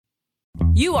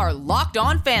You are Locked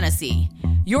On Fantasy,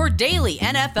 your daily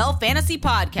NFL fantasy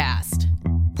podcast.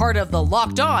 Part of the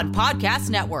Locked On Podcast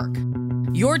Network,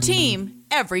 your team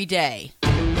every day.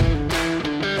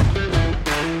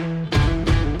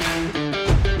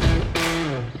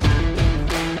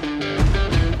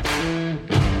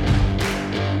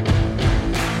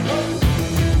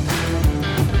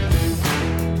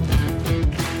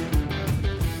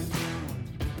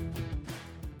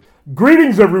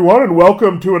 Greetings, everyone, and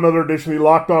welcome to another edition of the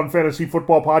Locked On Fantasy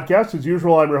Football Podcast. As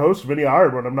usual, I'm your host, Vinnie Iyer.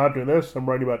 When I'm not doing this, I'm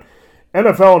writing about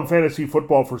NFL and fantasy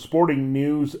football for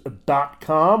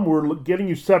SportingNews.com. We're getting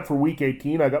you set for Week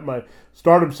 18. I got my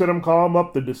Stardom Situm column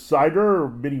up, the Decider,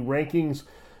 mini rankings,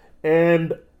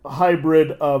 and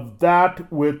hybrid of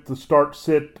that with the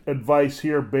start-sit advice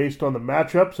here based on the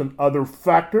matchups and other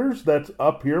factors. That's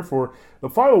up here for the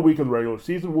final week of the regular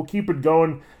season. We'll keep it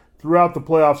going throughout the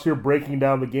playoffs here, breaking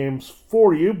down the games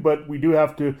for you, but we do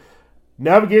have to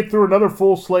navigate through another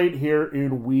full slate here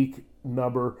in week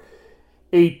number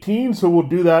 18, so we'll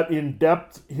do that in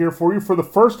depth here for you. For the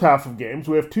first half of games,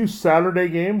 we have 2 Saturday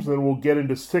games, then we'll get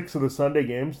into 6 of the Sunday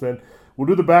games, then we'll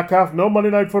do the back half. No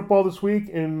Monday Night Football this week.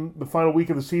 In the final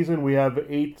week of the season, we have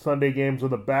 8 Sunday games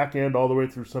on the back end all the way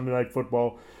through Sunday Night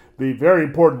Football, the very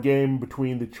important game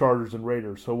between the Chargers and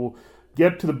Raiders. So we'll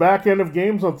get to the back end of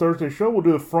games on Thursday's show. We'll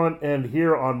do the front end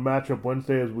here on Matchup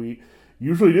Wednesday as we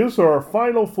usually do. So our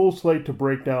final full slate to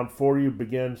break down for you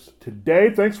begins today.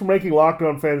 Thanks for making Locked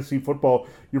On Fantasy Football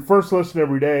your first listen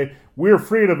every day. We're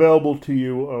free and available to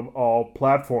you on all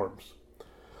platforms.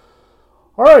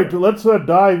 All right, let's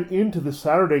dive into the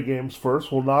Saturday games first.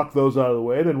 We'll knock those out of the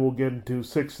way. Then we'll get into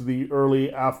 6 of the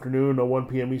early afternoon, 1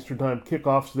 p.m. Eastern Time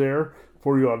kickoffs there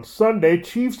for you on Sunday.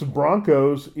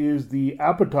 Chiefs-Broncos is the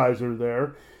appetizer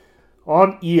there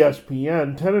on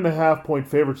ESPN. 10.5-point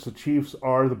favorites the Chiefs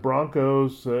are. The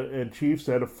Broncos and Chiefs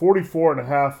had a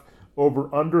 44.5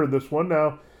 over-under in this one.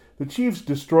 Now, the Chiefs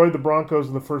destroyed the Broncos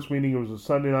in the first meeting. It was a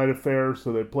Sunday night affair,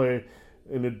 so they play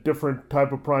in a different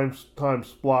type of prime time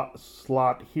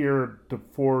slot here to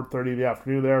 4:30 in the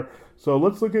afternoon there. So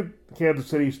let's look at Kansas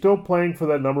City, still playing for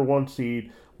that number 1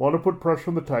 seed. Want to put pressure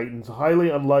on the Titans. Highly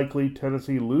unlikely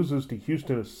Tennessee loses to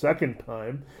Houston a second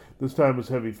time. This time as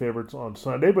heavy favorites on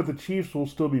Sunday, but the Chiefs will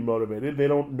still be motivated. They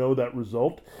don't know that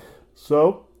result.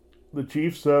 So the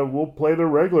Chiefs will play their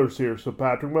regulars here. So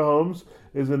Patrick Mahomes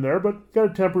is in there, but got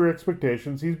to temper your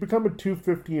expectations. He's become a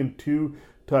 250-2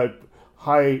 type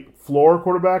high floor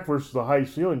quarterback versus a high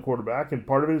ceiling quarterback, and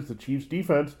part of it is the Chiefs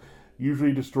defense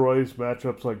usually destroys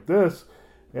matchups like this,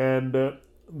 and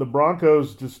the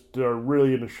Broncos just are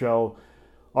really in a shell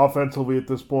offensively at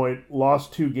this point.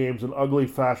 Lost 2 games in ugly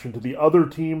fashion to the other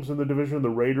teams in the division, the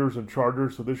Raiders and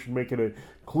Chargers, so this should make it a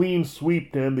clean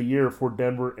sweep to end the year for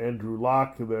Denver and Drew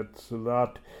Lock. That's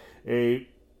not a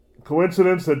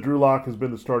coincidence that Drew Lock has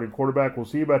been the starting quarterback. We'll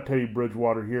see about Teddy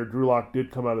Bridgewater here. Drew Lock did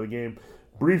come out of the game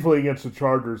briefly against the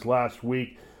Chargers last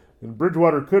week, and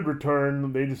Bridgewater could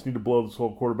return. They just need to blow this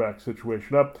whole quarterback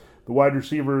situation up. The wide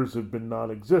receivers have been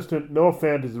non-existent. Noah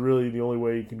Fant is really the only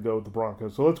way you can go with the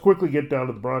Broncos. So let's quickly get down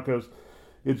to the Broncos.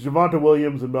 It's Javonte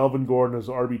Williams and Melvin Gordon as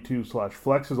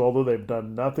RB2/flexes, although they've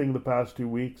done nothing the past 2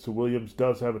 weeks. So Williams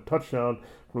does have a touchdown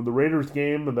from the Raiders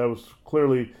game, and that was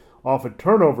clearly off a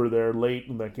turnover there late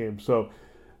in that game. So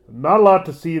not a lot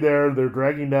to see there. They're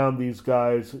dragging down these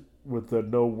guys with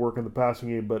no work in the passing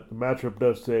game, but the matchup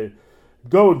does say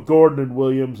go with Gordon and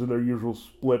Williams in their usual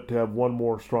split to have one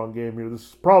more strong game here. This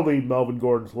is probably Melvin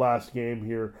Gordon's last game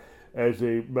here as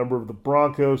a member of the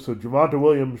Broncos, so Javonte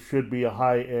Williams should be a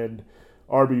high-end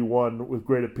RB1 with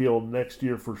great appeal next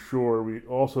year for sure. We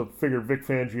also figure Vic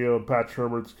Fangio and Pat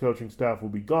Shurmur's coaching staff will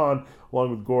be gone along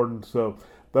with Gordon, so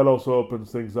that also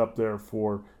opens things up there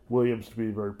for Williams to be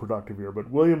very productive here.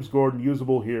 But Williams, Gordon,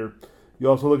 usable here. You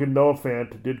also look at Noah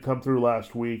Fant, did come through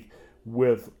last week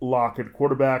with Lock at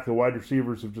quarterback. The wide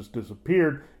receivers have just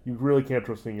disappeared. You really can't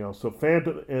trust anything else. So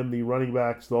Fant and the running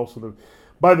backs, also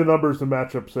by the numbers, the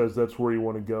matchup says that's where you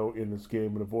want to go in this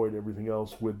game and avoid everything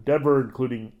else with Denver,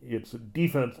 including its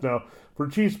defense. Now, for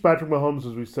Chiefs, Patrick Mahomes,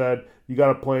 as we said, you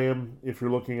got to play him if you're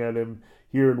looking at him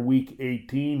here in Week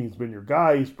 18. He's been your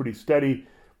guy. He's pretty steady.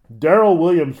 Darrell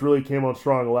Williams really came on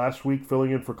strong last week,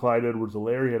 filling in for Clyde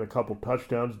Edwards-Helaire. He had a couple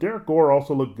touchdowns. Derek Gore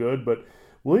also looked good, but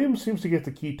Williams seems to get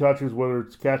the key touches, whether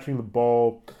it's catching the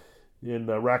ball and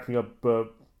racking up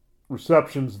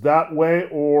receptions that way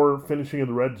or finishing in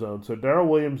the red zone. So Darrell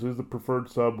Williams is the preferred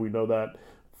sub. We know that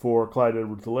for Clyde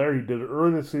Edwards-Helaire. He did it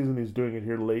early this season. He's doing it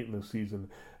here late in the season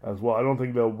as well. I don't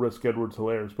think they'll risk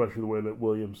Edwards-Helaire, especially the way that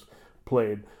Williams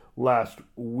played last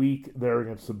week there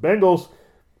against the Bengals.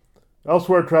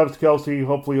 Elsewhere, Travis Kelce,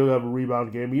 hopefully he'll have a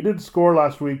rebound game. He did score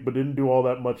last week, but didn't do all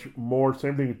that much more.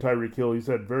 Same thing with Tyreek Hill. He's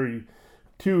had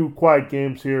two quiet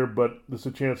games here, but this is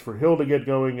a chance for Hill to get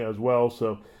going as well.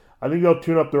 So I think they'll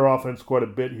tune up their offense quite a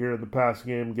bit here in the passing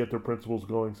game and get their principles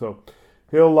going. So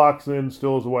Hill locks in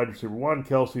still as a wide receiver 1.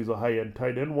 Kelce's a high-end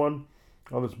tight end 1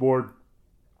 on this board.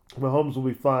 Mahomes will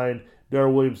be fine.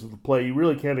 Darrell Williams is the play. You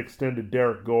really can't extend to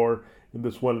Derek Gore in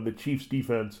this one. And the Chiefs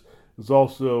defense is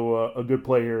also a good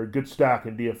play here. A good stack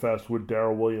in DFS with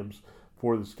Darrell Williams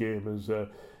for this game.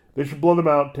 They should blow them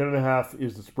out. 10.5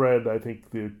 is the spread. I think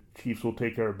the Chiefs will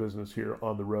take care of business here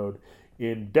on the road.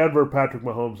 In Denver, Patrick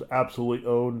Mahomes absolutely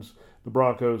owns the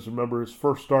Broncos. Remember, his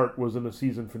first start was in the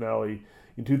season finale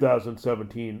in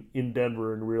 2017 in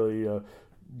Denver and really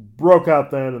broke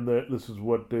out then, and this is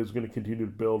what is going to continue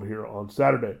to build here on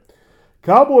Saturday.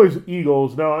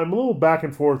 Cowboys-Eagles. Now, I'm a little back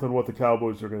and forth on what the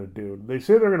Cowboys are going to do. They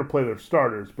say they're going to play their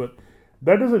starters, but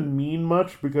that doesn't mean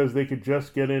much because they could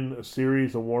just get in a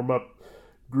series, a warm-up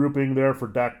grouping there for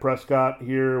Dak Prescott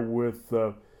here with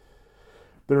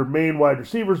their main wide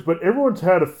receivers, but everyone's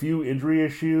had a few injury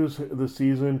issues this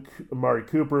season. Amari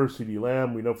Cooper, CeeDee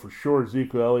Lamb, we know for sure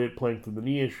Ezekiel Elliott playing through the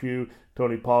knee issue,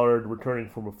 Tony Pollard returning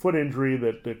from a foot injury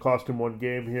that cost him one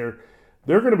game here.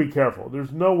 They're going to be careful.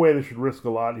 There's no way they should risk a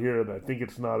lot here, and I think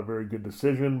it's not a very good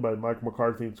decision by Mike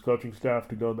McCarthy and his coaching staff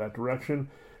to go in that direction,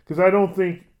 because I don't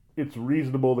think it's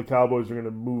reasonable the Cowboys are going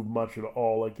to move much at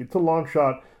all. Like, it's a long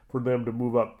shot for them to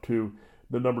move up to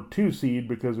the number 2 seed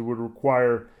because it would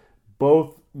require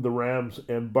both the Rams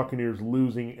and Buccaneers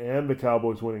losing and the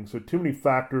Cowboys winning. So too many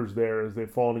factors there as they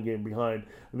fall in a game behind.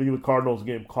 I think the Cardinals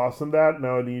game cost them that.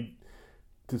 Now I need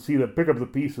to see them pick up the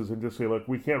pieces and just say, look,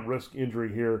 we can't risk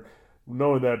injury here,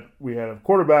 knowing that we had a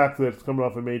quarterback that's coming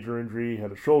off a major injury,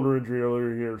 had a shoulder injury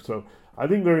earlier here. So I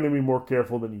think they're going to be more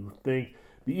careful than you would think.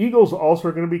 The Eagles also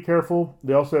are going to be careful.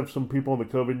 They also have some people on the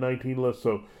COVID-19 list.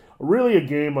 So really a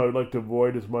game I would like to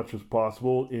avoid as much as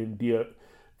possible in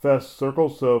DFS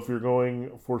circles. So if you're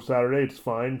going for Saturday, it's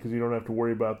fine because you don't have to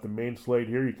worry about the main slate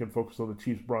here. You can focus on the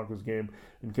Chiefs-Broncos game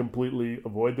and completely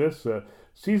avoid this.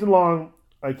 Season long,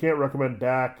 I can't recommend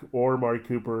Dak or Amari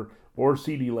Cooper or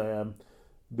CeeDee Lamb.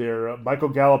 They're Michael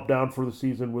Gallup down for the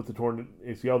season with the torn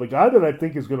ACL. The guy that I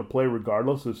think is going to play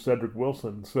regardless is Cedric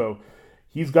Wilson. So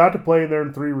he's got to play in there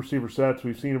in 3 receiver sets.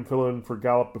 We've seen him fill in for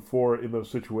Gallup before in those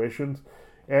situations.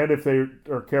 And if they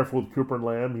are careful with Cooper and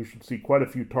Lamb, he should see quite a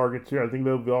few targets here. I think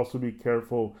they'll also be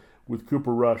careful with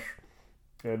Cooper Rush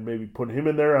and maybe put him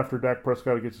in there after Dak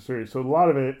Prescott gets a series. So a lot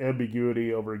of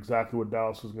ambiguity over exactly what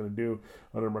Dallas is going to do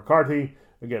under McCarthy.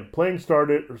 Again, playing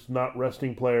starters, not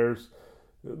resting players.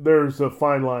 There's a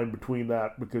fine line between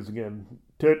that because, again,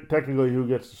 technically who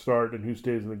gets to start and who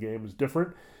stays in the game is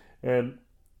different. And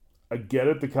I get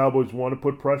it. The Cowboys want to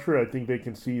put pressure. I think they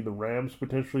can see the Rams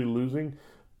potentially losing.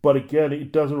 But again,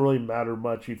 it doesn't really matter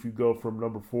much if you go from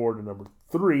number 4 to number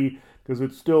 3 because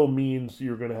it still means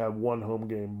you're going to have one home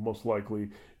game most likely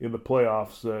in the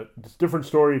playoffs. It's a different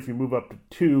story if you move up to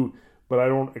 2, but I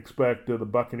don't expect the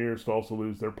Buccaneers to also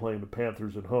lose. They're playing the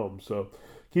Panthers at home. So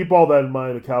keep all that in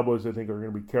mind. The Cowboys, I think, are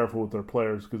going to be careful with their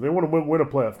players because they want to win a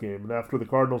playoff game. And after the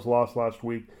Cardinals lost last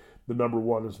week, the number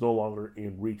 1 is no longer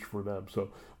in reach for them. So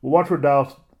we'll watch what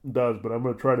Dallas does, but I'm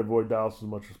going to try to avoid Dallas as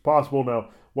much as possible. Now,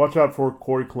 watch out for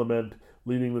Corey Clement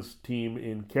leading this team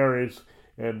in carries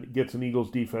and gets an Eagles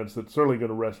defense that's certainly going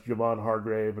to rest Javon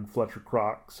Hargrave and Fletcher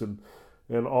Cox and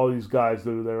all these guys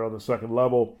that are there on the second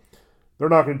level. They're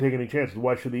not going to take any chances.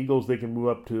 Why should the Eagles? They can move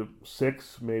up to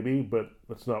 6 maybe, but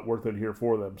it's not worth it here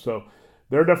for them. So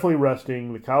they're definitely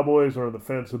resting. The Cowboys are on the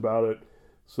fence about it.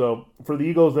 So for the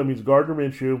Eagles, that means Gardner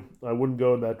Minshew. I wouldn't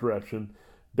go in that direction.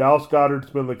 Dallas Goedert's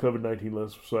been on the COVID-19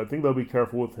 list, so I think they'll be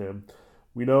careful with him.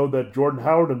 We know that Jordan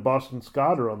Howard and Boston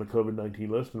Scott are on the COVID-19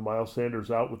 list, and Miles Sanders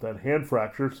out with that hand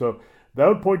fracture, so that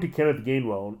would point to Kenneth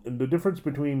Gainwell. And the difference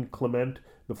between Clement,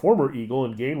 the former Eagle,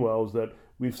 and Gainwell is that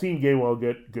we've seen Gainwell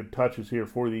get good touches here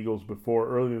for the Eagles before.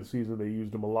 Early in the season, they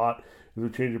used him a lot as a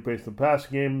change of pace in the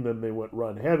passing game. Then they went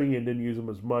run heavy and didn't use him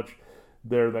as much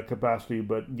there, that capacity.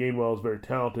 But Gainwell is very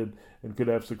talented and could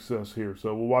have success here.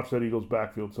 So we'll watch that Eagles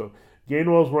backfield. So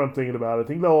Gainwell's what I'm thinking about. I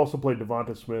think they'll also play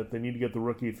Devonta Smith. They need to get the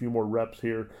rookie a few more reps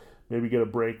here. Maybe get a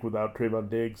break without Trayvon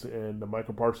Diggs and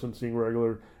Michael Parsons seeing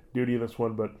regular duty in this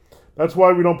one. But that's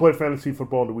why we don't play fantasy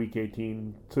football into Week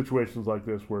 18. Situations like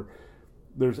this where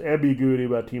there's ambiguity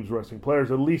about teams resting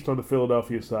players. At least on the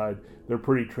Philadelphia side, they're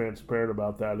pretty transparent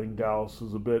about that. I think Dallas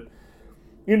is a bit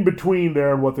in between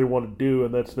there and what they want to do,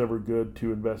 and that's never good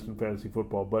to invest in fantasy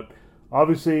football. But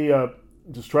obviously,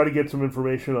 just try to get some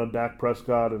information on Dak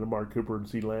Prescott and Amari Cooper and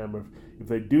CeeDee Lamb. If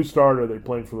they do start, are they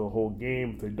playing for the whole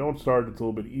game? If they don't start, it's a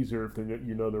little bit easier if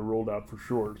they're rolled out for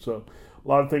sure. So a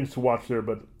lot of things to watch there.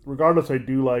 But regardless, I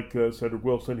do like Cedric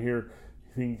Wilson here.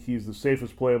 I think he's the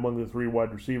safest play among the three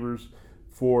wide receivers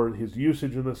for his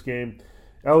usage in this game.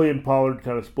 Elliott and Pollard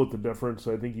kind of split the difference.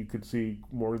 I think you could see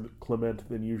more Clement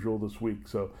than usual this week.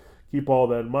 So keep all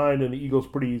that in mind. And the Eagles,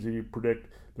 pretty easy to predict.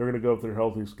 They're going to go with their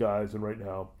healthiest guys. And right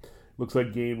now, looks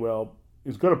like Gainwell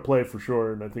is going to play for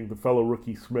sure. And I think the fellow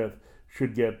rookie Smith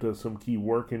should get some key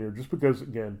work in here. Just because,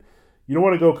 again, you don't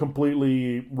want to go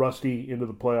completely rusty into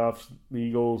the playoffs. The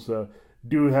Eagles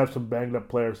do have some banged up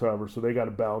players, however, so they got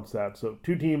to balance that. So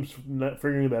two teams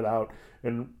figuring that out,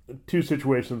 and two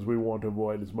situations we want to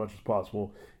avoid as much as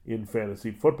possible in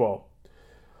fantasy football.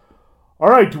 All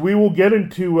right, we will get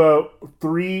into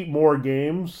 3 more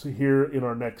games here in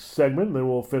our next segment, and then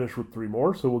we'll finish with 3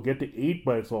 more. So we'll get to 8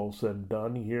 by it's all said and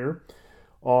done here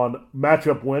on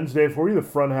Matchup Wednesday for you, the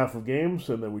front half of games,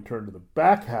 and then we turn to the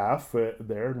back half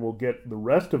there, and we'll get the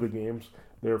rest of the games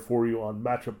there for you on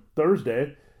Matchup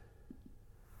Thursday.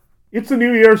 It's the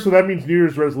new year, so that means New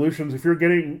Year's resolutions. If you're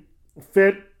getting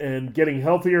fit and getting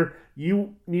healthier,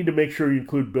 you need to make sure you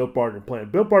include Built Bar in your plan.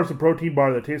 Built Bar is a protein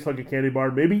bar that tastes like a candy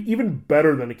bar, maybe even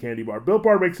better than a candy bar. Built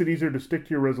Bar makes it easier to stick to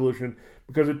your resolution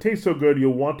because it tastes so good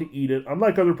you'll want to eat it,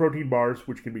 unlike other protein bars,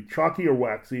 which can be chalky or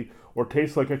waxy or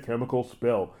taste like a chemical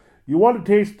spill. You want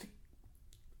to taste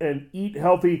and eat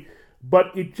healthy, but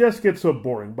it just gets so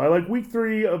boring. By like week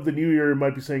 3 of the new year, you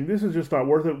might be saying, this is just not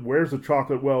worth it. Where's the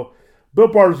chocolate? Well,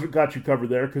 Built Bars got you covered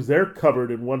there because they're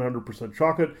covered in 100%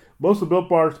 chocolate. Most of Built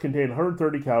Bars contain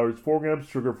 130 calories, 4 grams of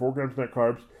sugar, 4 grams of net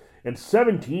carbs, and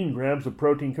 17 grams of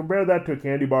protein. Compare that to a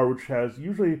candy bar, which has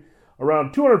usually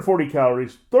around 240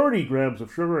 calories, 30 grams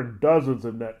of sugar, and dozens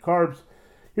of net carbs.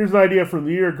 Here's an idea from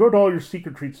the year. Go to all your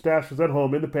secret treat stashes at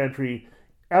home, in the pantry,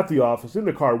 at the office, in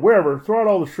the car, wherever. Throw out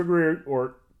all the sugary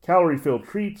or calorie-filled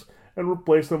treats and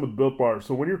replace them with Built Bars.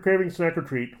 So when you're craving a snack or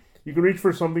treat, you can reach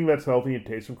for something that's healthy and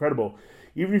tastes incredible.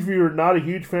 Even if you're not a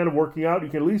huge fan of working out, you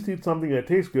can at least eat something that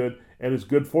tastes good and is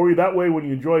good for you. That way, when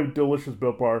you enjoy a delicious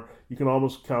Built Bar, you can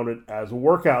almost count it as a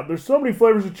workout. There's so many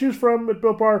flavors to choose from at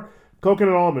Built Bar.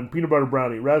 Coconut almond, peanut butter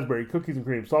brownie, raspberry, cookies and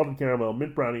cream, salted caramel,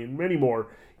 mint brownie, and many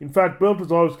more. In fact, Built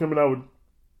is always coming out with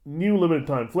new limited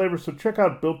time flavors, so check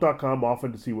out Built.com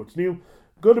often to see what's new.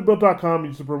 Go to Built.com,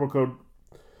 use the promo code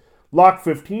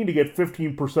LOCK15 to get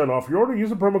 15% off your order. Use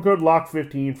the promo code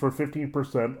LOCK15 for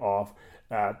 15% off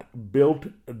at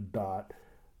Built.com.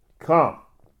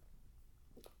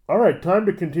 All right, time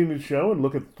to continue the show and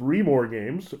look at 3 more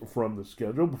games from the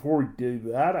schedule. Before we do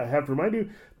that, I have to remind you,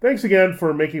 thanks again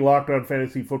for making Locked On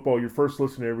Fantasy Football your first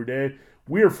listen every day.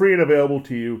 We are free and available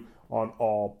to you on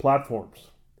all platforms.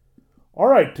 All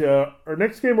right, our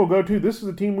next game we'll go to, this is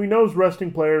a team we know is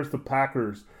resting players, the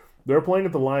Packers. They're playing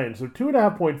at the Lions. They're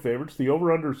 2.5-point favorites. The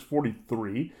over-under is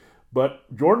 43. But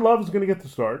Jordan Love is going to get the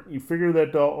start. You figure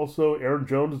that also Aaron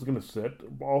Jones is going to sit.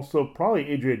 Also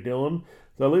probably A.J. Dillon.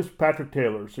 At least Patrick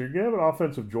Taylor. So you're going to have an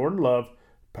offense of Jordan Love,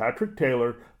 Patrick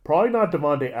Taylor, probably not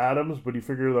Devontae Adams, but you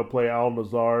figure they'll play Al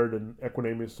Nazard and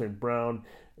Equanimeous St. Brown.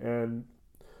 And,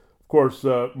 of course,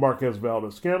 Marquez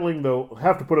Valdes-Scantling. They'll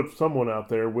have to put up someone out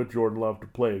there with Jordan Love to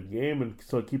play a game and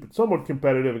so keep it somewhat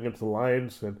competitive against the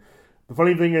Lions. And the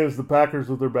funny thing is the Packers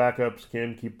with their backups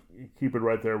can keep it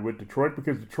right there with Detroit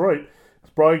because Detroit is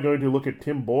probably going to look at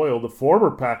Tim Boyle, the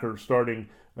former Packer, starting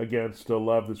against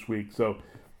Love this week. So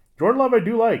Jordan Love I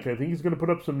do like. I think he's going to put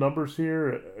up some numbers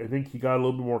here. I think he got a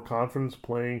little bit more confidence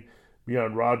playing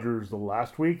beyond Rodgers the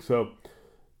last week. So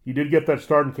he did get that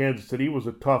start in Kansas City. It was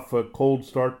a tough, cold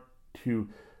start to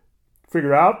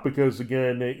figure out because,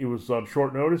 again, it was on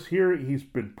short notice. Here he's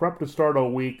been prepped to start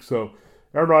all week. So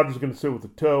Aaron Rodgers is going to sit with the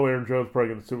toe. Aaron Jones is probably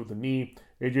going to sit with the knee.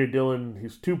 A.J. Dillon,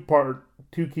 he's two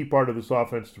key part of this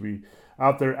offense to be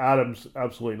out there. Adams,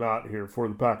 absolutely not here for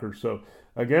the Packers. So,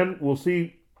 again, we'll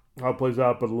see how it plays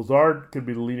out. But Lazard could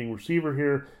be the leading receiver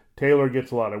here. Taylor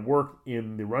gets a lot of work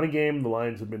in the running game. The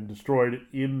Lions have been destroyed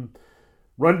in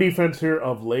run defense here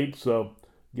of late. So,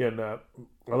 again, I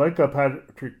like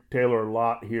Patrick Taylor a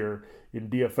lot here in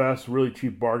DFS. Really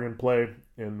cheap bargain play.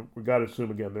 And we got to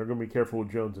assume, again, they're going to be careful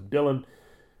with Jones and Dillon.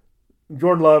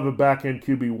 Jordan Love, a back-end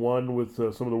QB1 with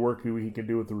some of the work he can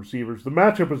do with the receivers. The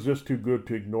matchup is just too good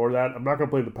to ignore that. I'm not going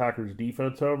to play the Packers'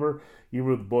 defense, however. Even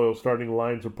with Boyle starting, the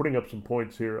Lions are putting up some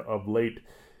points here of late.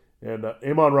 And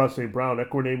Amon-Ra St. Brown,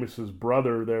 Equanimeous'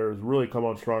 brother there, has really come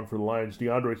on strong for the Lions.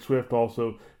 DeAndre Swift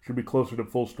also should be closer to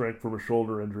full strength from a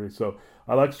shoulder injury. So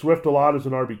I like Swift a lot as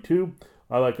an RB2.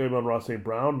 I like Amon-Ra St.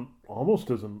 Brown almost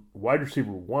as a wide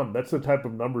receiver 1. That's the type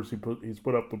of numbers he's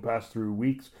put up the past 3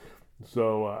 weeks.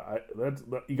 So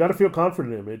you got to feel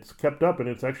confident in him. It's kept up, and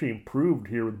it's actually improved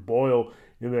here with Boyle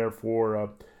in there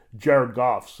for Jared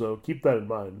Goff. So keep that in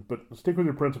mind. But stick with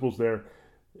your principles there.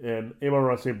 And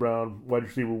Amon-Ra St. Brown, wide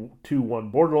receiver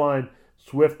 2-1 borderline.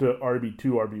 Swift to RB2,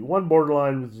 RB1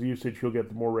 borderline. With his usage, he'll get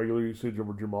the more regular usage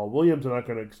over Jamal Williams. I'm not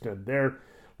going to extend there.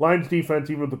 Lions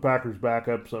defense, even with the Packers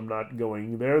backups, I'm not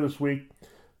going there this week.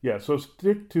 Yeah, so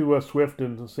stick to Swift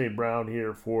and St. Brown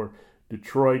here for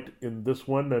Detroit in this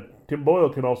one. Tim Boyle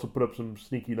can also put up some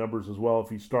sneaky numbers as well if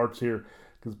he starts here,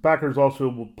 because the Packers also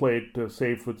will play it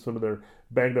safe with some of their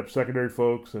banged-up secondary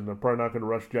folks, and they're probably not going to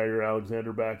rush Jair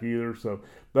Alexander back either. So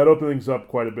that opens things up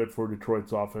quite a bit for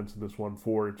Detroit's offense in this one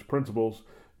for its principles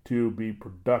to be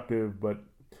productive. But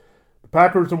the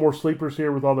Packers are more sleepers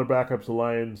here with all their backups. The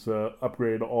Lions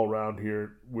upgrade all around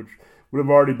here, which would have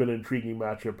already been an intriguing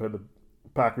matchup had the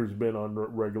Packers been on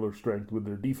regular strength with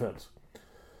their defense.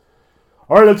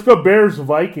 All right, let's go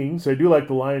Bears-Vikings. I do like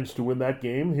the Lions to win that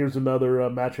game. Here's another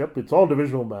matchup. It's all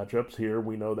divisional matchups here.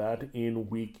 We know that in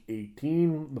Week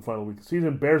 18, the final week of the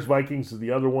season. Bears-Vikings is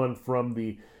the other one from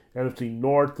the NFC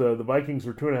North. The Vikings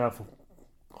are 2.5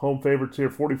 home favorites here.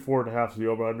 44.5 is the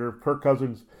over-under. Kirk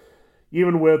Cousins,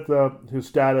 even with his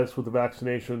status with the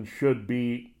vaccination, should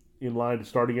be in line to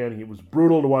start again. He was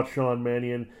brutal to watch Sean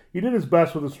Mannion. He did his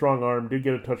best with a strong arm. Did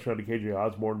get a touchdown to KJ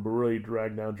Osborne, but really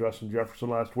dragged down Justin Jefferson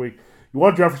last week. You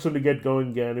want Jefferson to get going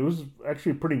again. It was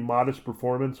actually a pretty modest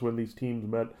performance when these teams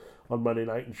met on Monday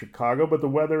night in Chicago, but the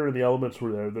weather and the elements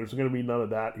were there. There's going to be none of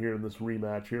that here in this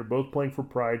rematch here. Both playing for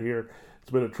pride here.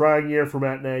 It's been a trying year for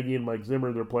Matt Nagy and Mike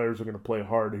Zimmer. Their players are going to play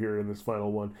hard here in this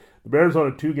final one. The Bears on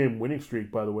a 2-game winning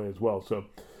streak, by the way, as well. So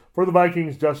for the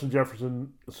Vikings, Justin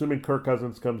Jefferson, assuming Kirk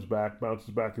Cousins comes back,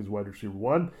 bounces back as wide receiver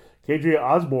 1. KJ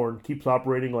Osborne keeps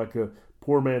operating like a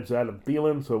poor man's Adam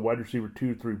Thielen, so wide receiver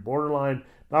 2-3 borderline.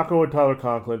 Not going with Tyler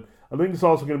Conklin. I think it's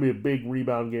also going to be a big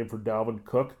rebound game for Dalvin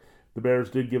Cook. The Bears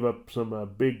did give up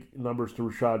some big numbers to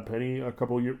Rashad Penny a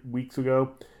couple of weeks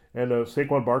ago. And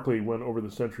Saquon Barkley went over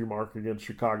the century mark against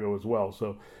Chicago as well.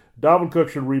 So Dalvin Cook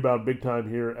should rebound big time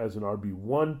here as an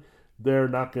RB1. They're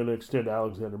not going to extend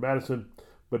Alexander Madison.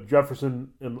 But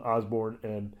Jefferson and Osborne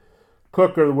and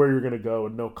Cook are where you're going to go.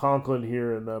 And no Conklin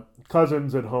here. And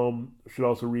Cousins at home should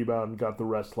also rebound and got the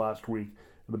rest last week.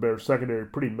 And the Bears secondary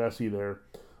pretty messy there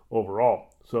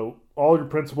overall. So all your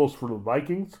principles for the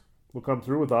Vikings will come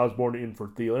through with Osborne in for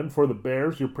Thielen. For the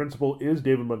Bears, your principal is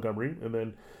David Montgomery and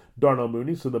then Darnell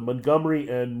Mooney. So the Montgomery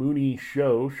and Mooney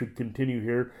show should continue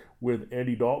here with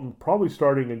Andy Dalton probably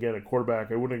starting again at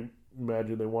quarterback. I wouldn't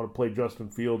imagine they want to play Justin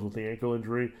Fields with the ankle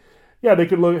injury. Yeah, they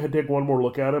could take one more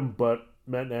look at him, but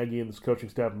Matt Nagy and this coaching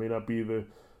staff may not be the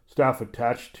staff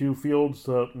attached to Fields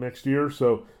next year.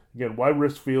 So again, why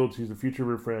risk Fields? He's the future of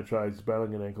your franchise,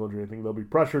 battling an ankle injury. I think they'll be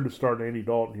pressured to start Andy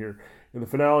Dalton here in the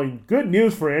finale. Good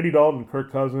news for Andy Dalton and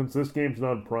Kirk Cousins. This game's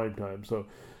not in prime time. So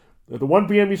at the 1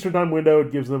 p.m. Eastern time window,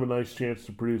 it gives them a nice chance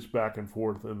to produce back and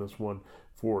forth in this one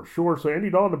for sure. So Andy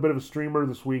Dalton, a bit of a streamer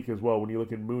this week as well. When you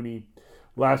look at Mooney,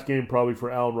 last game probably for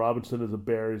Allen Robinson as a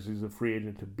Bears. He's a free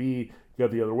agent to be. You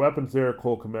got the other weapons there,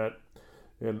 Cole Kmet,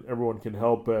 and everyone can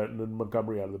help, and then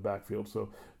Montgomery out of the backfield. So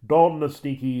Dalton, a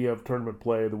sneaky tournament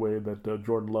play the way that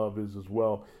Jordan Love is as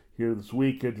well here this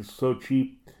week. It's just so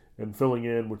cheap and filling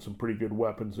in with some pretty good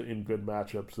weapons in good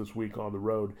matchups this week on the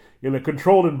road in a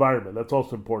controlled environment. That's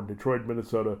also important. Detroit,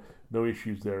 Minnesota, no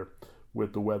issues there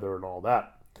with the weather and all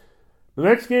that. The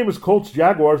next game is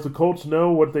Colts-Jaguars. The Colts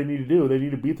know what they need to do. They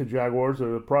need to beat the Jaguars.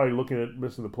 They're probably looking at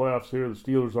missing the playoffs here. The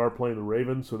Steelers are playing the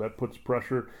Ravens, so that puts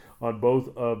pressure on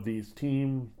both of these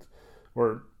teams,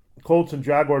 or Colts and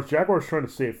Jaguars. Jaguars trying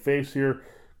to save face here.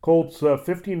 Colts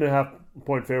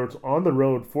 15.5-point favorites on the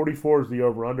road. 44 is the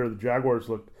over-under. The Jaguars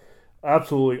looked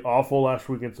absolutely awful last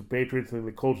week against the Patriots. I think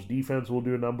the Colts defense will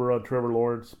do a number on Trevor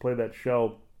Lawrence, play that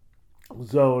shell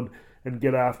zone and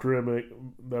get after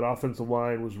him. That offensive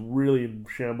line was really in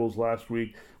shambles last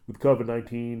week with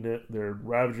COVID-19. They're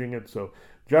ravaging it. So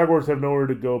Jaguars have nowhere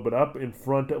to go but up in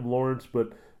front of Lawrence.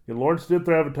 But Lawrence did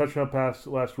have a touchdown pass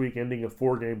last week, ending a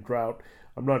 4-game drought.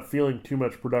 I'm not feeling too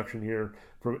much production here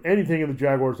from anything in the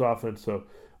Jaguars offense. So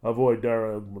avoid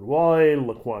Dara Ogunbowale,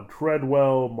 Laquan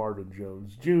Treadwell, Marvin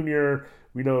Jones Jr.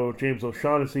 We know James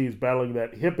O'Shaughnessy is battling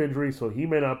that hip injury, so he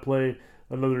may not play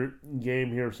another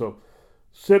game here. So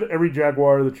sit every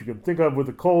Jaguar that you can think of. With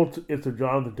the Colts, it's a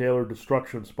Jonathan Taylor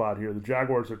destruction spot here. The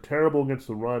Jaguars are terrible against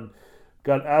the run.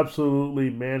 Got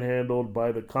absolutely manhandled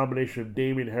by the combination of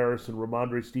Damian Harris and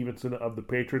Ramondre Stevenson of the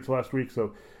Patriots last week.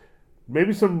 So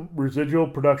maybe some residual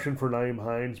production for Nyheim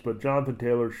Hines, but Jonathan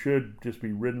Taylor should just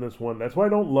be ridden this one. That's why I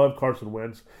don't love Carson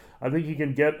Wentz. I think he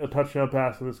can get a touchdown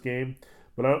pass in this game,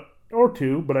 but or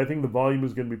two, but I think the volume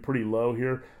is going to be pretty low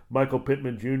here. Michael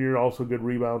Pittman Jr., also a good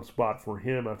rebound spot for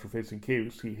him after facing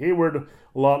Casey Hayward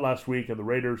a lot last week and the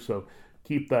Raiders, so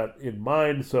keep that in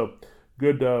mind. So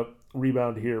good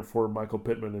rebound here for Michael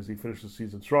Pittman as he finishes the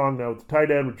season strong. Now with the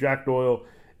tight end with Jack Doyle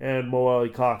and Mo Alley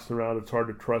Cox around, it's hard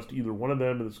to trust either one of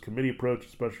them in this committee approach,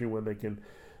 especially when they can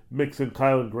mix in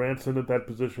Kylan Granson at that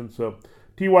position. So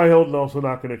T.Y. Hilton also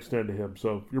not going to extend to him.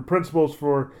 So your principals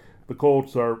for the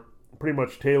Colts are pretty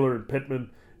much Taylor and Pittman,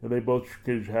 and they both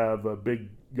could have big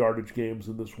yardage games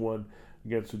in this one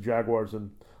against the Jaguars.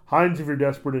 And Hines, if you're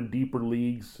desperate in deeper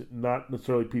leagues, not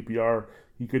necessarily PPR,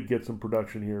 he could get some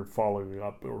production here following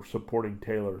up or supporting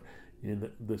Taylor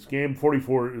in this game.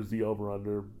 44 is the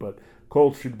over-under, but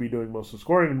Colts should be doing most of the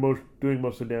scoring and doing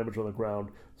most of the damage on the ground,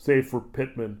 save for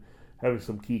Pittman having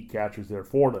some key catches there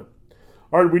for them.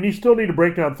 All right, we still need to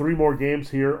break down 3 more games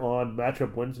here on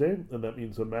Matchup Wednesday, and that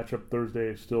means the Matchup Thursday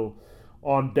is still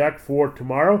on deck for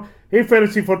tomorrow. Hey,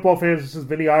 fantasy football fans, this is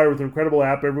Vinnie Iyer with an incredible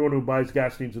app everyone who buys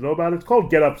gas needs to know about. It's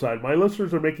called Get Upside. My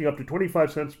listeners are making up to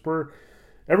 25 cents per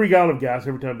every gallon of gas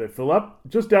every time they fill up.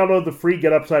 Just download the free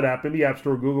Get Upside app in the App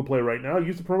Store or Google Play right now.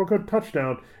 Use the promo code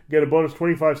TOUCHDOWN. Get a bonus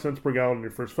 25 cents per gallon on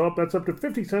your first fill up. That's up to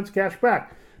 50 cents cash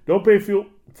back. Don't pay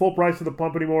full price of the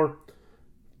pump anymore.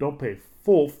 Don't pay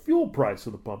full fuel price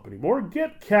of the pump anymore.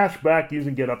 Get cash back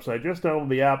using Get Upside. Just download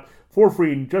the app for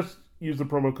free and just use the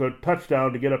promo code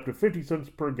TOUCHDOWN to get up to 50 cents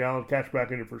per gallon cash back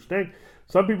on your first tank.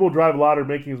 Some people drive a lot are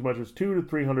making as much as $200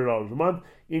 to $300 a month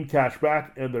in cash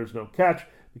back, and there's no catch.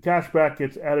 The cash back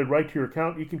gets added right to your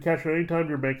account. You can cash it anytime to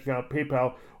your bank account,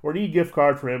 PayPal, or an e-gift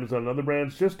card for Amazon and other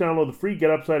brands. Just download the free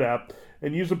Get Upside app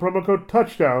and use the promo code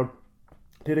TOUCHDOWN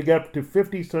to get up to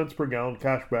 50 cents per gallon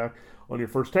cash back on your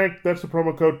first tank. That's the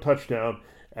promo code TOUCHDOWN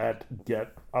at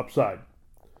Get Upside.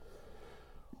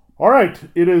 All right,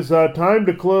 it is time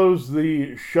to close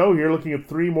the show here, looking at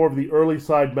 3 more of the early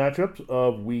side matchups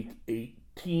of Week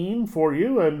 18 for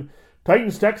you. And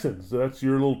Titans-Texans, that's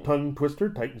your little tongue twister.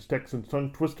 Titans-Texans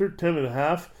tongue twister,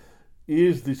 10.5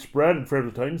 is the spread in favor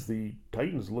of the Titans. The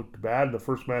Titans looked bad in the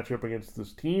first matchup against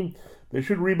this team. They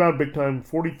should rebound big time.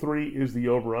 43 is the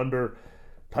over-under.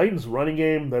 Titans running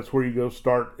game, that's where you go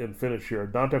start and finish here.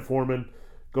 Dante Foreman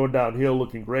going downhill,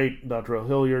 looking great. Dontrell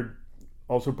Hilliard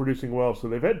also producing well. So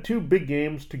they've had 2 big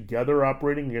games together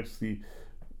operating against the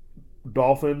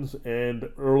Dolphins and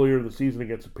earlier the season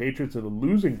against the Patriots in a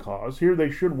losing cause. Here they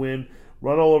should win,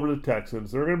 run all over the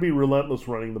Texans. They're going to be relentless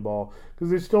running the ball because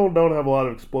they still don't have a lot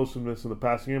of explosiveness in the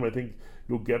passing game. I think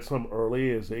you'll get some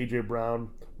early as A.J. Brown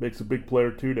makes a big play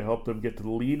or two to help them get to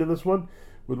the lead in this one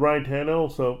with Ryan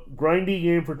Tannehill. So grindy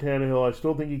game for Tannehill. I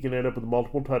still think he can end up with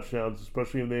multiple touchdowns,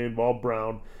 especially if they involve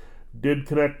Brown. Did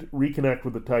reconnect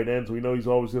with the tight ends. We know he's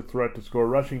always a threat to score a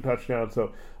rushing touchdown.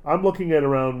 So I'm looking at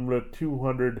around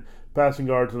 200 passing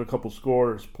yards and a couple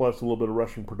scores, plus a little bit of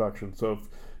rushing production. So if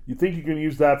you think you can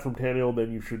use that from Tannehill,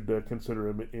 then you should consider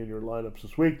him in your lineups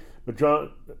this week. But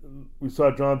we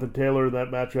saw Jonathan Taylor in that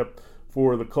matchup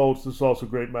for the Colts. This is also a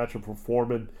great matchup for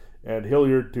Foreman and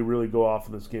Hilliard to really go off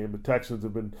in this game. The Texans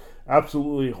have been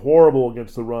absolutely horrible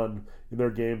against the run in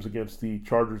their games against the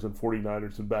Chargers and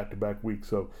 49ers in back-to-back weeks.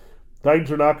 So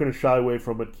Titans are not going to shy away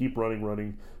from it. Keep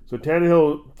running. So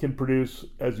Tannehill can produce,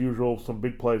 as usual, some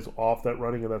big plays off that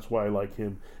running, and that's why I like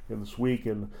him in this week.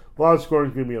 And a lot of scoring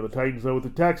is going to be on the Titans. Now with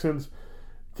the Texans,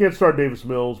 you can't start Davis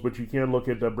Mills, but you can look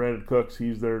at Brandon Cooks.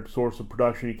 He's their source of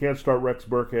production. You can't start Rex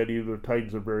Burkhead either. The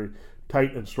Titans are very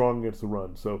tight and strong against the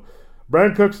run. So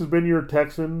Brandon Cooks has been your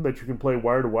Texan that you can play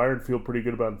wire to wire and feel pretty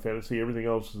good about in fantasy. Everything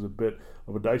else is a bit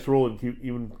of a dice roll, and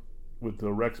even with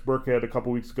the Rex Burkhead a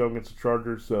couple weeks ago against the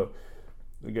Chargers. So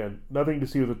again, nothing to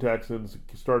see with the Texans.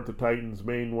 Start the Titans,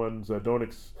 main ones. Don't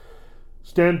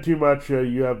extend too much.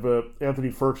 You have Anthony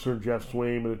Ferguson and Jeff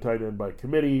Swaim in the tight end by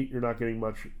committee. You're not getting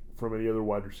much from any other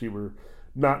wide receiver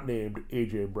not named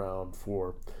A.J. Brown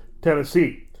for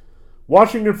Tennessee.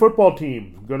 Washington football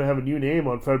team going to have a new name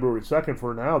on February 2nd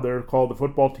for now. They're called the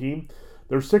football team.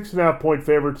 They're 6.5-point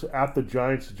favorites at the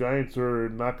Giants. The Giants are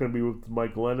not going to be with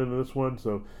Mike Glennon in this one,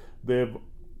 so they've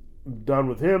done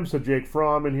with him. So Jake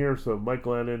Fromm in here, so Mike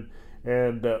Glennon,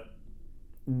 and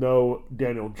no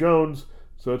Daniel Jones.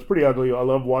 So it's pretty ugly. I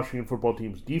love Washington football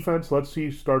team's defense. Let's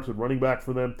see, starts with running back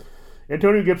for them.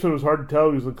 Antonio Gibson was hard to tell.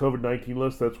 He was on the COVID-19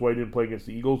 list. That's why he didn't play against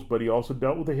the Eagles, but he also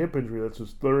dealt with a hip injury. That's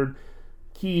his 3rd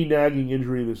key nagging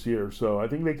injury this year. So I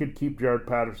think they could keep Jared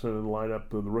Patterson in the lineup.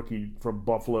 The rookie from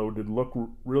Buffalo did look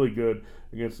really good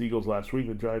against the Eagles last week.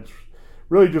 The Giants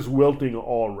really just wilting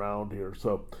all around here.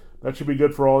 So that should be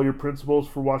good for all your principals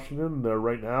for Washington.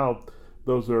 Right now,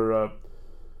 those are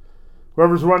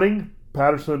whoever's running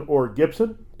Patterson or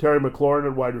Gibson. Terry McLaurin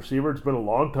at wide receiver. It's been a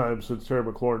long time since Terry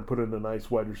McLaurin put in a nice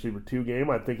wide receiver 2 game.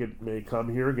 I think it may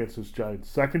come here against this Giants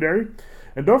secondary.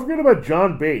 And don't forget about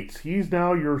John Bates. He's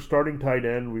now your starting tight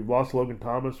end. We've lost Logan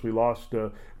Thomas. We lost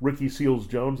Ricky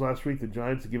Seals-Jones last week. The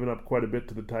Giants have given up quite a bit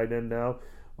to the tight end now.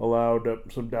 Allowed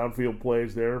some downfield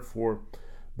plays there for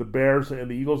the Bears and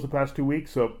the Eagles the past 2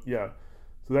 weeks. So, yeah.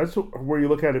 So that's where you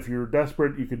look at if you're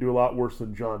desperate, you can do a lot worse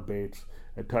than John Bates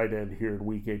at tight end here in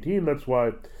Week 18. That's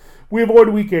why we avoid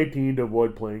Week 18 to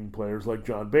avoid playing players like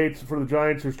John Bates. For the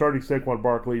Giants, they're starting Saquon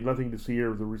Barkley. Nothing to see here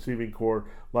with the receiving core.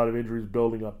 A lot of injuries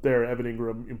building up there. Evan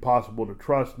Ingram, impossible to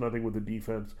trust. Nothing with the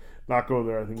defense. Not going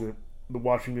there. I think that the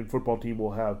Washington football team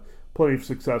will have plenty of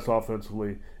success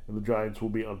offensively, and the Giants will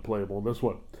be unplayable in this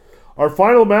one. Our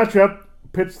final matchup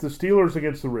pits the Steelers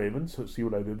against the Ravens. So see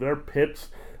what I did there? Pits.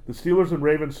 The Steelers and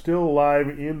Ravens still alive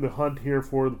in the hunt here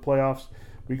for the playoffs.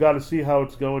 We got to see how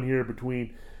it's going here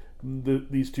between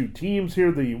these two teams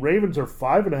here. The Ravens are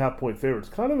 5.5-point favorites.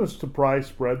 Kind of a surprise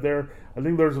spread there. I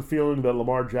think there's a feeling that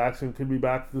Lamar Jackson could be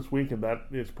back this week, and that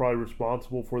is probably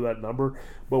responsible for that number.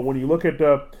 But when you look at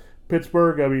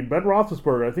Pittsburgh, I mean, Ben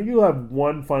Roethlisberger, I think he'll have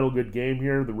one final good game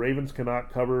here. The Ravens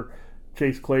cannot cover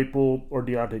Chase Claypool or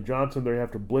Deontay Johnson. They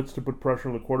have to blitz to put pressure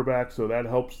on the quarterback, so that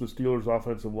helps the Steelers'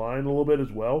 offensive line a little bit as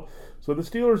well. So the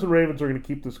Steelers and Ravens are going to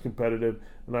keep this competitive,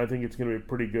 and I think it's going to be a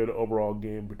pretty good overall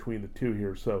game between the two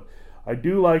here. So I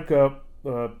do like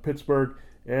Pittsburgh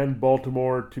and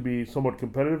Baltimore to be somewhat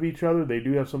competitive with each other. They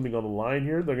do have something on the line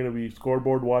here. They're going to be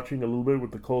scoreboard watching a little bit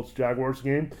with the Colts-Jaguars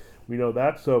game. We know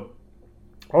that. So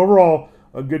overall,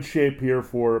 a good shape here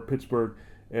for Pittsburgh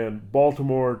and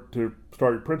Baltimore to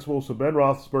start your principal. So Ben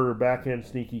Roethlisberger, backhand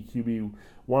sneaky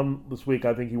QB1 this week.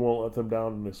 I think he won't let them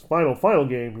down in this final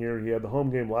game here. He had the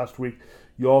home game last week.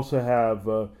 You also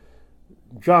have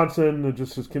Johnson,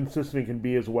 just as consistent can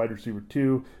be as a wide receiver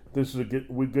 2. This is a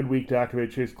good week to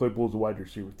activate Chase Claypool as a wide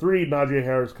receiver 3. Najee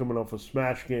Harris coming off a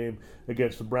smash game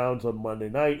against the Browns on Monday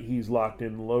night. He's locked in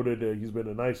and loaded. He's been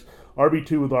a nice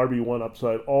RB2 with RB1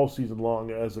 upside all season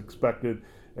long as expected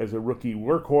as a rookie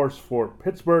workhorse for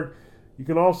Pittsburgh. You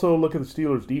can also look at the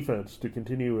Steelers' defense to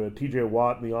continue T.J.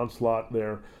 Watt in the onslaught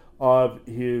there of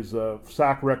his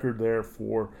sack record there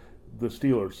for the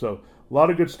Steelers. So a lot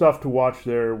of good stuff to watch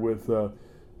there with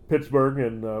Pittsburgh,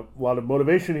 and a lot of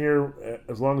motivation here.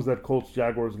 As long as that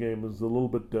Colts-Jaguars game is a little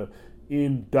bit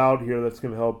in doubt here, that's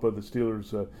going to help the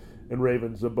Steelers and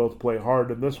Ravens both play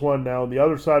hard in this one. Now, on the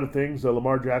other side of things,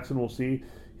 Lamar Jackson, we'll see.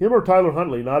 Him or Tyler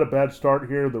Huntley, not a bad start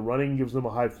here. The running gives them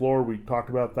a high floor. We talked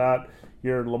about that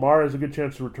here. Lamar has a good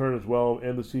chance to return as well,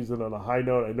 end the season on a high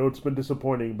note. I know it's been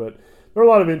disappointing, but there are a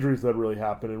lot of injuries that really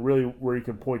happen, and really where you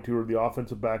can point to are the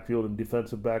offensive backfield and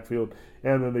defensive backfield,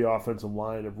 and then the offensive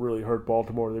line have really hurt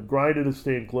Baltimore. They've grinded to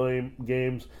stay in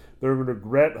games. They're going to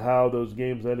regret how those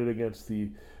games ended against the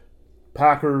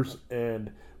Packers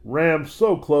and Rams.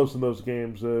 So close in those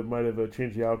games. Might have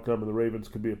changed the outcome, and the Ravens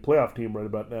could be a playoff team right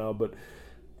about now, but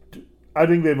I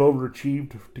think they've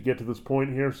overachieved to get to this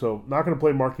point here. So not going to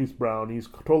play Marquise Brown. He's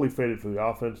totally faded for the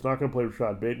offense. Not going to play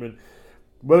Rashad Bateman.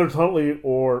 Whether it's Huntley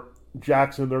or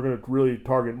Jackson, they're going to really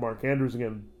target Mark Andrews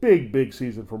again. Big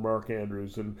season for Mark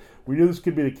Andrews. And we knew this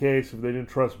could be the case if they didn't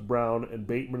trust Brown and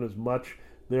Bateman as much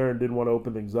there and didn't want to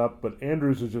open things up. But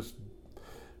Andrews has just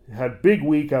had big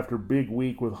week after big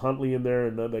week with Huntley in there,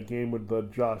 and then that game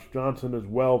with Josh Johnson as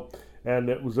well. And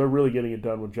they're really getting it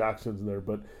done with Jackson's in there.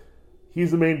 But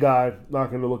he's the main guy. Not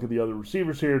going to look at the other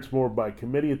receivers here. It's more by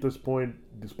committee at this point.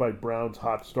 Despite Brown's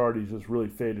hot start, he's just really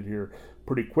faded here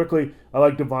pretty quickly. I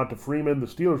like Devonta Freeman. The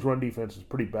Steelers' run defense is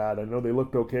pretty bad. I know they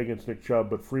looked okay against Nick Chubb,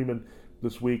 but Freeman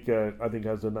this week I think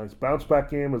has a nice bounce-back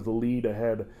game as the lead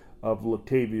ahead of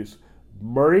Latavius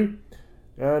Murray.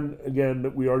 And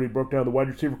again, we already broke down the wide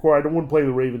receiver core. I don't want to play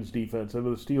the Ravens defense. I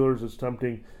know the Steelers is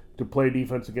tempting to play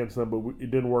defense against them, but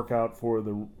it didn't work out for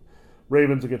the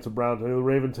Ravens against the Browns. I know the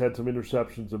Ravens had some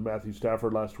interceptions of Matthew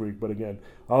Stafford last week, but again,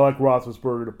 I like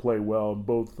Roethlisberger to play well and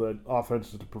both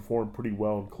offenses to perform pretty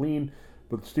well and clean,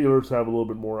 but the Steelers have a little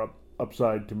bit more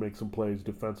upside to make some plays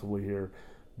defensively here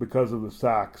because of the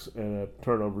sacks and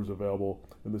turnovers available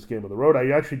in this game on the road. I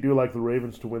actually do like the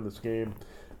Ravens to win this game,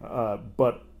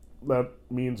 but that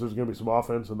means there's going to be some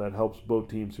offense, and that helps both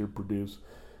teams here produce.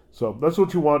 So that's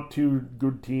what you want, two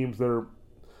good teams that are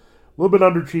a little bit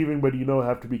underachieving, but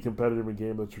have to be competitive in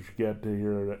game. That's what you get to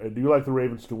here. I do like the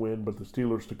Ravens to win, but the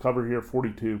Steelers to cover here.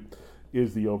 42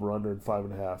 is the over-under, and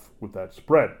 5.5 with that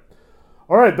spread.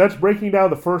 All right, that's breaking down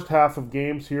the first half of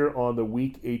games here on the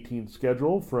Week 18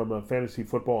 schedule from a fantasy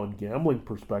football and gambling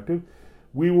perspective.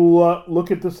 We will look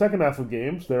at the second half of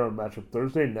games there on Matchup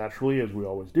Thursday, naturally, as we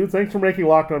always do. Thanks for making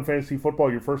Locked On Fantasy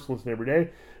Football your first listen every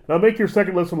day. Now make your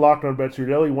second listen Locked On Bets your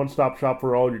daily one-stop shop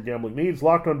for all your gambling needs.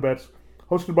 Locked On Bets,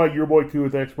 hosted by your boy Q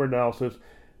with expert analysis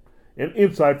and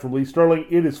insight from Lee Sterling.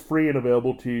 It is free and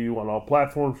available to you on all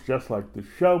platforms, just like this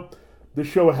show. This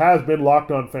show has been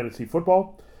Locked On Fantasy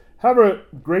Football. Have a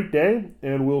great day,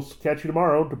 and we'll catch you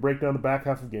tomorrow to break down the back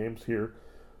half of games here.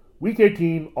 Week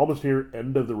 18, almost here,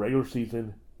 end of the regular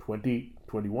season,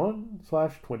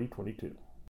 2021/2022.